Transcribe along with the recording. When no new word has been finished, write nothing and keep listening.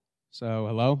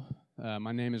Hello.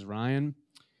 My name is Ryan.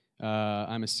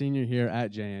 I'm a senior here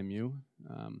at JMU.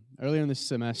 Earlier in this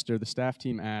semester, the staff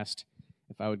team asked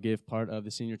if I would give part of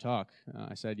the senior talk.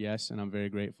 I said yes, and I'm very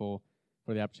grateful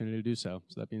for the opportunity to do so.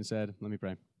 So that being said, let me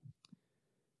pray.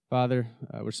 Father,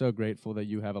 we're so grateful that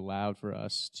you have allowed for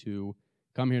us to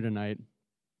come here tonight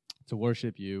to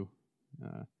worship you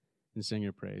and sing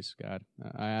your praise, God.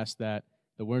 I ask that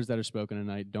the words that are spoken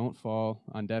tonight don't fall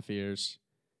on deaf ears,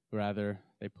 rather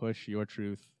they push your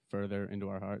truth further into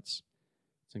our hearts.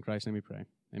 It's in Christ's name we pray.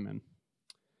 Amen.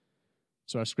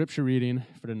 So our scripture reading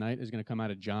for tonight is going to come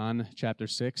out of John chapter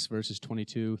 6, verses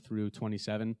 22 through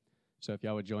 27. So if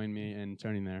y'all would join me in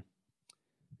turning there.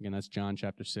 Again, that's John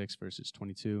chapter 6, verses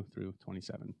 22 through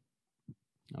 27.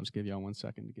 I'll just give y'all 1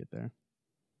 second to get there.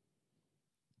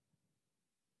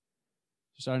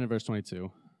 So starting at verse 22,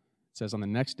 it says, "On the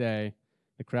next day,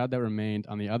 the crowd that remained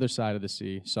on the other side of the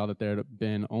sea saw that there had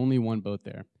been only one boat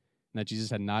there, and that Jesus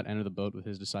had not entered the boat with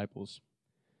his disciples,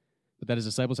 but that his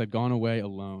disciples had gone away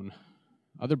alone.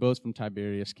 Other boats from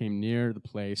Tiberias came near the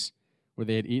place where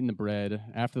they had eaten the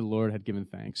bread after the Lord had given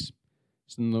thanks.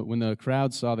 So when the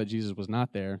crowd saw that Jesus was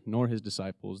not there, nor his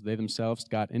disciples, they themselves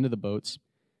got into the boats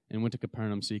and went to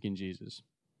Capernaum seeking Jesus.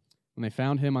 When they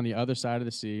found him on the other side of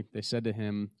the sea, they said to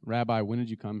him, 'Rabbi, when did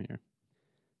you come here?'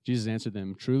 Jesus answered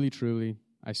them, 'Truly, truly,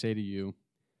 I say to you,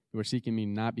 you are seeking me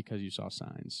not because you saw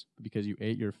signs, but because you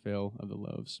ate your fill of the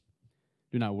loaves.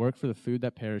 Do not work for the food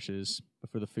that perishes,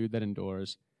 but for the food that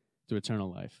endures to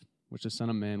eternal life, which the Son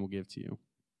of Man will give to you.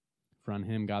 For on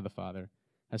him God the Father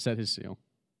has set his seal.'"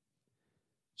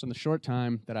 So in the short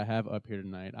time that I have up here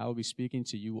tonight, I will be speaking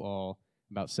to you all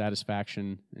about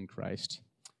satisfaction in Christ.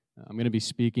 I'm going to be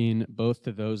speaking both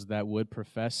to those that would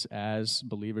profess as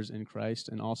believers in Christ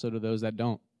and also to those that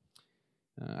don't.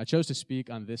 I chose to speak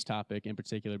on this topic in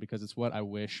particular because it's what I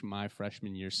wish my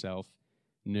freshman year self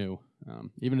knew.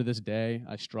 Even to this day,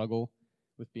 I struggle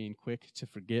with being quick to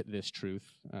forget this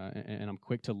truth, and I'm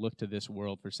quick to look to this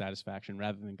world for satisfaction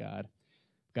rather than God.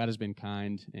 God has been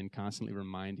kind in constantly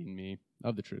reminding me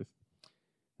of the truth.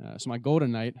 So my goal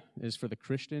tonight is for the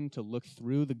Christian to look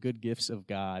through the good gifts of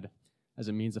God as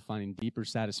a means of finding deeper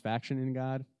satisfaction in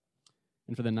God,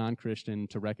 and for the non-Christian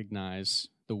to recognize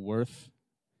the worth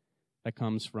that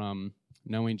comes from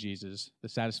knowing Jesus, the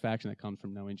satisfaction that comes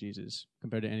from knowing Jesus,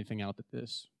 compared to anything else that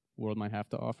this world might have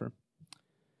to offer.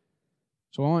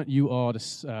 So I want you all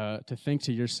to think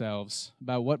to yourselves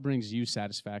about what brings you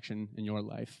satisfaction in your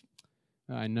life.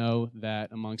 I know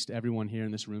that amongst everyone here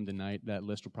in this room tonight, that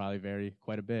list will probably vary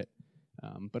quite a bit.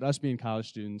 But us being college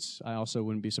students, I also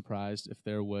wouldn't be surprised if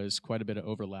there was quite a bit of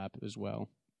overlap as well,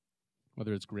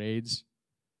 whether it's grades,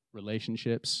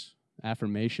 relationships,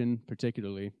 affirmation,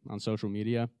 particularly on social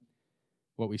media,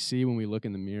 what we see when we look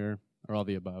in the mirror, or all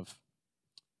the above.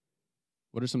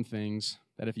 What are some things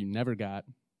that if you never got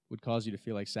would cause you to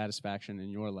feel like satisfaction in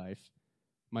your life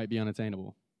might be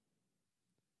unattainable?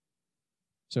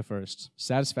 So first,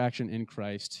 satisfaction in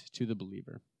Christ to the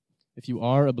believer. If you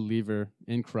are a believer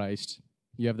in Christ,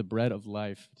 you have the bread of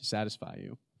life to satisfy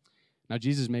you. Now,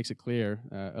 Jesus makes it clear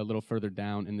a little further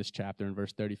down in this chapter in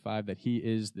verse 35 that he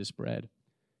is this bread.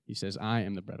 He says, "I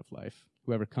am the bread of life.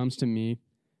 Whoever comes to me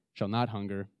shall not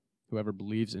hunger. Whoever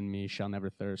believes in me shall never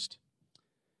thirst."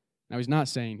 Now, he's not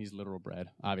saying he's literal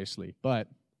bread, obviously, but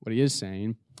what he is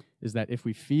saying is that if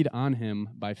we feed on him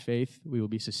by faith, we will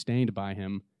be sustained by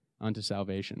him unto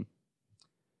salvation.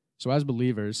 So as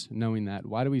believers, knowing that,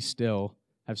 why do we still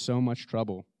have so much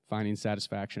trouble finding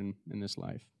satisfaction in this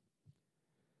life?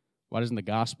 Why doesn't the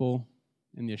gospel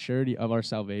and the assurity of our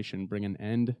salvation bring an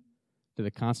end to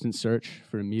the constant search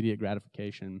for immediate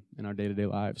gratification in our day-to-day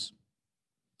lives?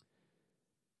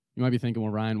 You might be thinking,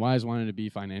 well, Ryan, why is wanting to be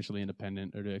financially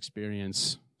independent or to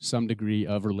experience some degree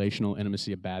of relational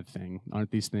intimacy a bad thing?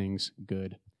 Aren't these things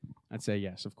good? I'd say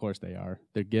yes, of course they are.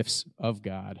 They're gifts of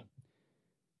God.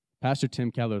 Pastor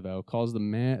Tim Keller, though, calls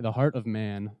the heart of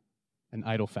man an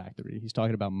idol factory. He's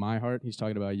talking about my heart. He's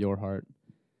talking about your heart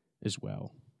as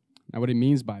well. Now, what he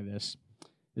means by this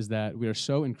is that we are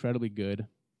so incredibly good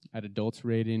at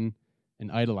adulterating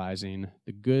and idolizing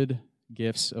the good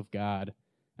gifts of God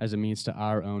as a means to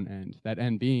our own end, that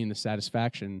end being the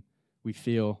satisfaction we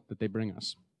feel that they bring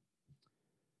us.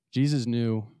 Jesus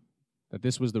knew that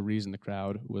this was the reason the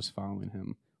crowd was following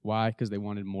him. Why? Because they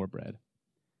wanted more bread.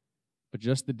 But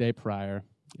just the day prior,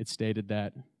 it stated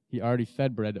that he already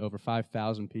fed bread to over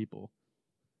 5,000 people.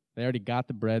 They already got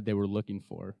the bread they were looking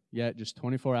for. Yet, just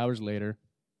 24 hours later,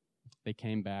 they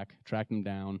came back, tracked him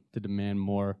down to demand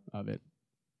more of it.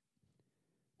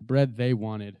 The bread they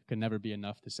wanted could never be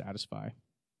enough to satisfy.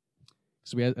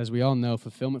 Because as we all know,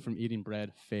 fulfillment from eating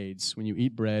bread fades. When you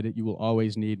eat bread, you will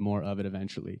always need more of it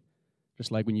eventually.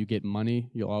 Just like when you get money,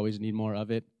 you'll always need more of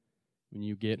it. When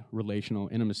you get relational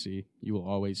intimacy, you will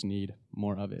always need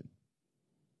more of it.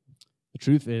 The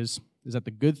truth is that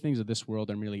the good things of this world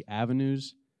are merely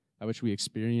avenues by which we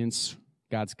experience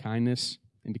God's kindness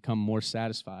and become more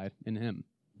satisfied in Him.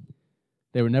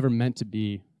 They were never meant to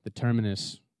be the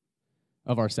terminus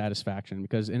of our satisfaction,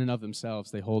 because in and of themselves,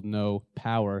 they hold no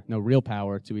power, no real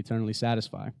power to eternally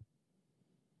satisfy.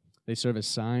 They serve as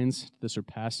signs to the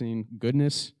surpassing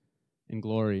goodness and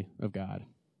glory of God.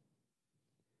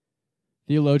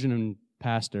 Theologian and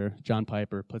pastor John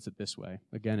Piper puts it this way,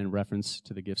 again in reference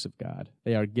to the gifts of God.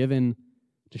 They are given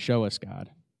to show us God.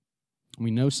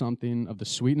 We know something of the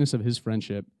sweetness of His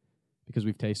friendship because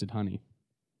we've tasted honey.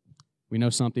 We know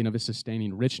something of His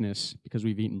sustaining richness because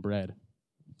we've eaten bread.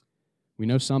 We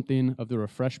know something of the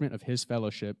refreshment of His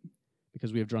fellowship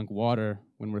because we have drunk water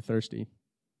when we're thirsty.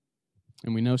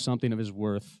 And we know something of His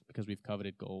worth because we've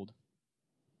coveted gold.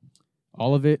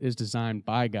 All of it is designed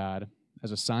by God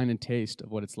as a sign and taste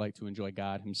of what it's like to enjoy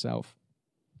God Himself.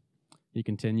 He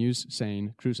continues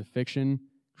saying, crucifixion,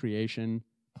 creation,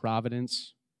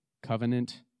 providence,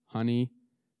 covenant, honey,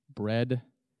 bread,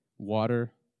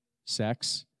 water,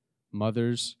 sex,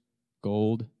 mothers,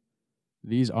 gold.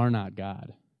 These are not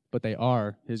God, but they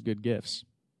are His good gifts.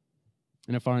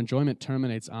 And if our enjoyment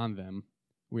terminates on them,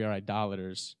 we are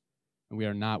idolaters, and we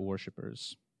are not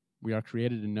worshipers. We are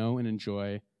created to know and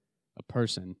enjoy a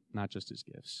person, not just His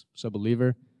gifts. So,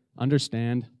 believer,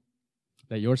 understand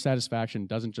that your satisfaction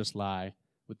doesn't just lie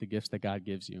with the gifts that God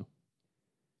gives you.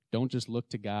 Don't just look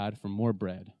to God for more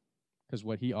bread, because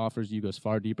what He offers you goes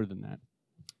far deeper than that.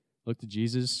 Look to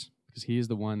Jesus, because He is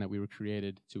the one that we were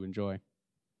created to enjoy.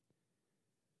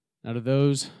 Now, to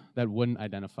those that wouldn't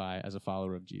identify as a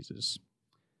follower of Jesus,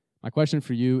 my question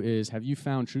for you is, have you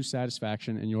found true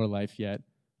satisfaction in your life yet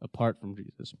apart from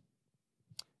Jesus?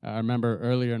 I remember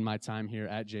earlier in my time here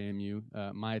at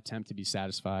JMU, my attempt to be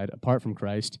satisfied apart from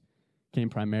Christ came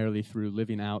primarily through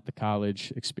living out the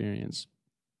college experience.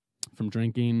 From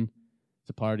drinking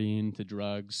to partying to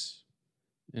drugs.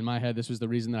 In my head, this was the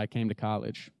reason that I came to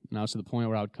college. And I was to the point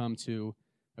where I would come to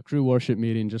a crew worship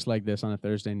meeting just like this on a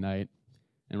Thursday night.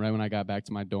 And right when I got back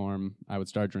to my dorm, I would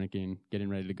start drinking, getting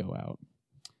ready to go out.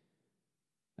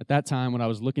 At that time, what I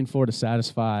was looking for to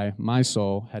satisfy my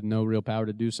soul had no real power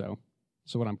to do so.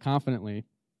 So what I'm confidently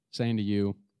saying to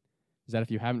you is that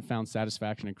if you haven't found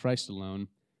satisfaction in Christ alone,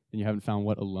 then you haven't found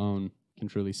what alone can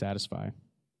truly satisfy.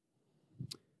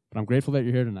 But I'm grateful that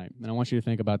you're here tonight, and I want you to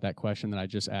think about that question that I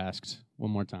just asked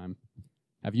one more time.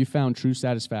 Have you found true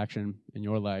satisfaction in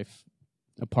your life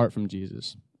apart from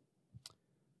Jesus?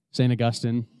 St.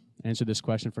 Augustine answered this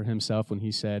question for himself when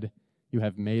he said, "You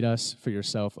have made us for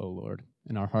yourself, O Lord,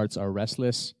 and our hearts are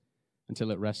restless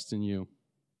until it rests in you."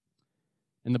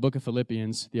 In the book of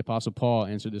Philippians, the Apostle Paul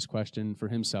answered this question for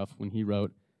himself when he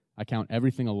wrote, "I count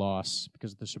everything a loss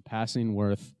because of the surpassing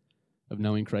worth of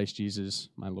knowing Christ Jesus,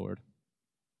 my Lord."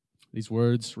 These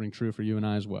words ring true for you and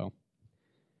I as well.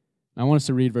 I want us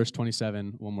to read verse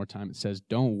 27 one more time. It says,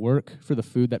 "Don't work for the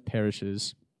food that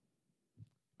perishes,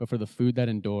 but for the food that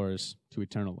endures to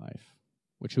eternal life,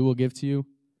 which who will give to you?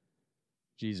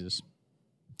 Jesus."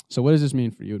 So what does this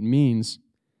mean for you? It means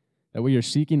that what you're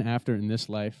seeking after in this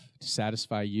life to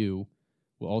satisfy you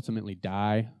will ultimately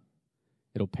die,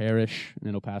 it'll perish, and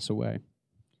it'll pass away.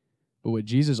 But what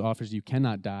Jesus offers you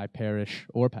cannot die, perish,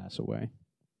 or pass away.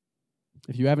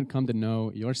 If you haven't come to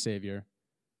know your Savior,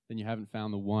 then you haven't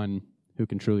found the one who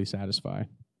can truly satisfy.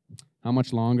 How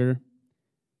much longer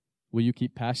will you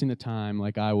keep passing the time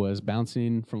like I was,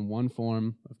 bouncing from one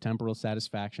form of temporal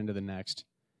satisfaction to the next,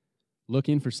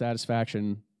 looking for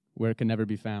satisfaction where it can never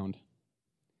be found?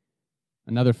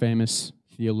 Another famous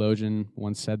theologian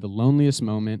once said, "The loneliest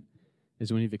moment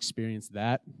is when you've experienced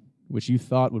that which you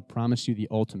thought would promise you the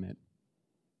ultimate,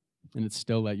 and it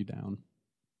still let you down."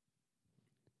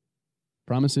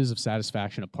 Promises of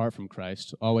satisfaction apart from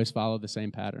Christ always follow the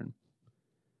same pattern.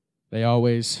 They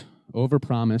always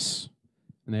overpromise,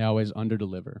 and they always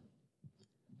underdeliver.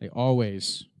 They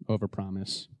always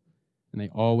overpromise, and they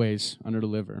always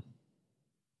underdeliver.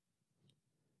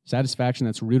 Satisfaction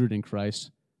that's rooted in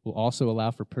Christ will also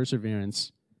allow for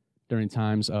perseverance during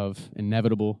times of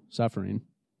inevitable suffering,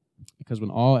 because when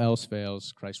all else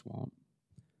fails, Christ won't.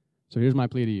 So here's my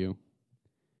plea to you.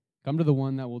 Come to the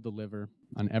one that will deliver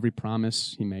on every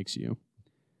promise He makes you.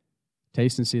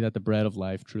 Taste and see that the bread of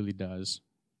life truly does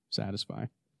satisfy.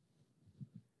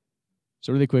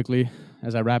 So really quickly,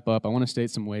 as I wrap up, I want to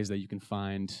state some ways that you can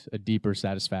find a deeper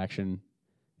satisfaction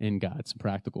in God, some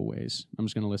practical ways. I'm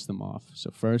just going to list them off.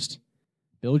 So first,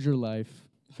 Build your life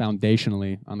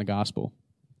foundationally on the gospel.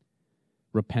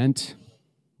 Repent,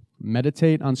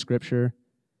 meditate on Scripture,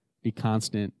 be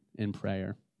constant in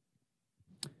prayer.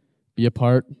 Be a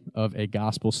part of a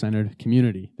gospel-centered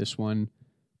community. This one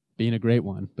being a great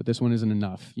one, but this one isn't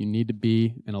enough. You need to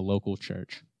be in a local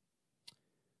church.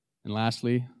 And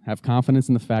lastly, have confidence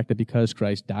in the fact that because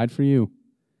Christ died for you,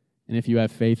 and if you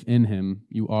have faith in him,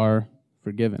 you are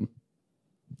forgiven.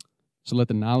 So let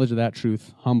the knowledge of that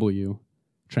truth humble you,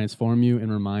 transform you,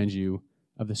 and remind you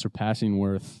of the surpassing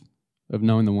worth of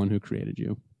knowing the one who created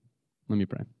you. Let me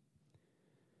pray.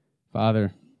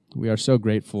 Father, we are so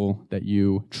grateful that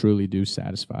you truly do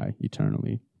satisfy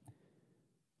eternally.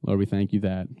 Lord, we thank you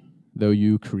that though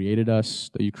you created us,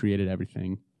 though you created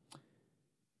everything,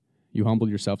 you humbled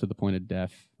yourself to the point of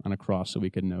death on a cross so we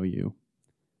could know you.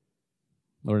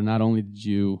 Lord, not only did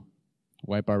you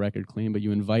wipe our record clean, but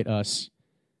you invite us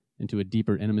into a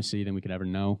deeper intimacy than we could ever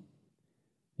know.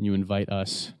 And you invite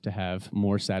us to have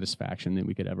more satisfaction than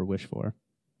we could ever wish for.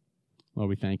 Lord,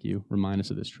 we thank you. Remind us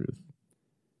of this truth.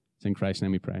 It's in Christ's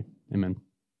name we pray. Amen.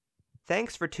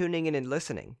 Thanks for tuning in and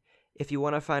listening. If you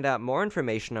want to find out more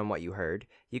information on what you heard,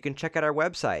 you can check out our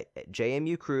website at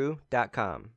jmucrew.com.